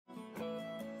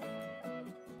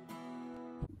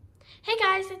Hey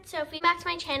guys, it's Sophie. Back to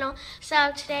my channel.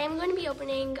 So today I'm going to be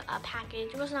opening a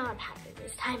package. It was not a package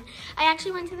this time. I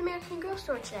actually went to the American Girl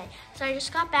store today. So I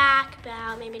just got back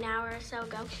about maybe an hour or so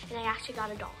ago, and I actually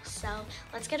got a doll. So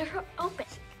let's get her open.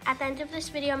 At the end of this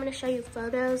video, I'm going to show you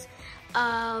photos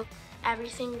of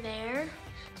everything there.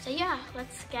 So yeah,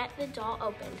 let's get the doll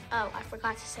opened. Oh, I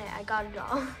forgot to say I got a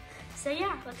doll. So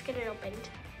yeah, let's get it opened.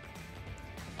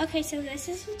 Okay, so this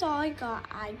is the doll I got.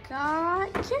 I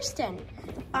got Kirsten.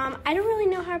 I don't really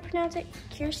know how to pronounce it.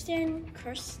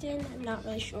 Kirsten, I'm not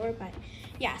really sure, but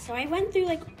yeah, so I went through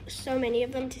like so many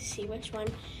of them to see which one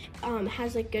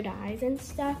has like good eyes and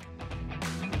stuff.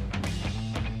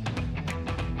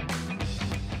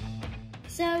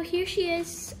 So here she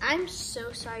is. I'm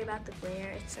so sorry about the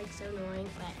glare. It's like so annoying,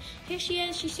 but here she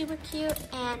is. She's super cute,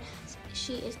 and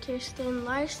she is Kirsten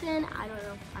Larson. I don't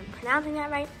know if I'm pronouncing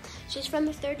that right. She's from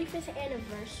the 35th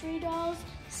anniversary dolls.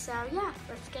 So yeah,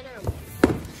 let's get her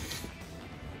open.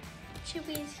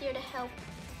 Chewy is here to help.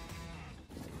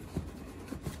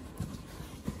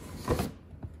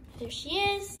 There she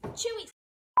is. Chewy.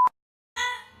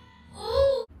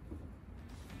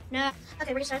 No.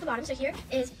 Okay, we're gonna start at the bottom. So here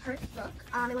is her book.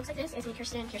 It looks like this. It's me,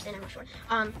 Kirsten, I'm not sure.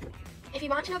 If you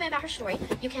want to know a bit about her story,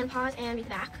 you can pause and read the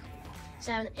back.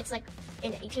 So it's like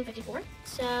in 1854.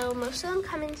 So most of them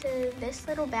come into this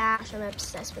little bag. I'm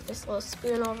obsessed with this little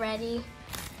spoon already.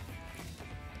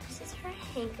 This is her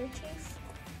handkerchief.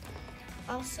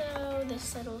 Also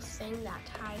this little thing that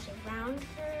ties around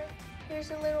her.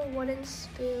 Here's a little wooden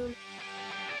spoon.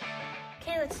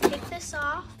 Okay, let's take this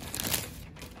off.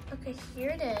 Okay, here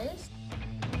it is.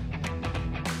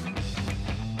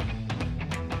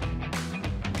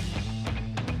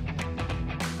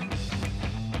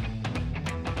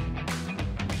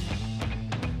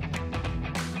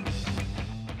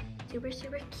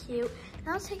 Super cute.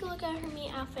 Now let's take a look at her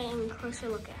meat outfit and a closer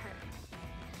look at her.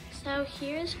 So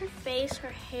here's her face, her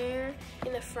hair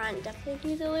in the front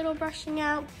definitely needs a little brushing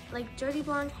out, like dirty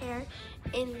blonde hair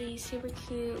in these super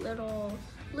cute little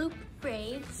loop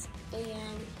braids,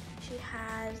 and she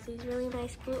has these really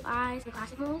nice blue eyes, the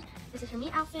classic mold. This is her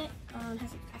meat outfit.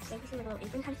 Has I think this is like a little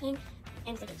apron kind of thing,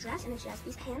 and it's like a dress, and then she has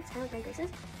these pants, kind of like Grey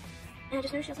Grace's. And I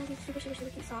just noticed she also has these super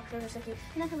cute socks. Those are so cute.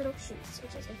 And then her little shoes,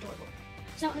 which is adorable.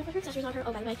 So I'm gonna put her accessories on her.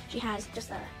 Oh, by the way, she has just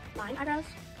the line eyebrows.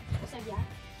 So yeah,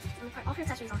 I'm gonna put all her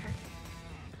accessories on her.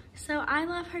 So I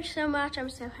love her so much. I'm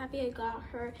so happy I got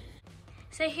her.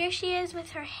 So here she is with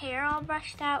her hair all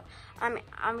brushed out.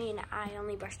 I mean, I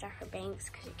only brushed out her bangs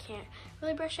because you can't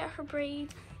really brush out her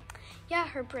braids. Yeah,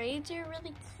 her braids are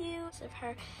really cute of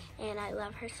her, and I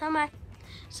love her so much.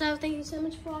 So thank you so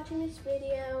much for watching this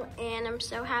video, and I'm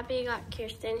so happy I got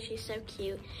Kirsten. She's so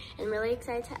cute, and I'm really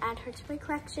excited to add her to my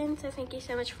collection. So thank you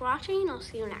so much for watching, and I'll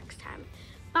see you next time.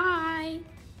 Bye!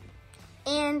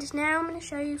 And now I'm going to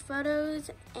show you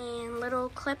photos and little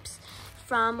clips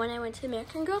from when I went to the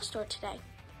American Girl store today.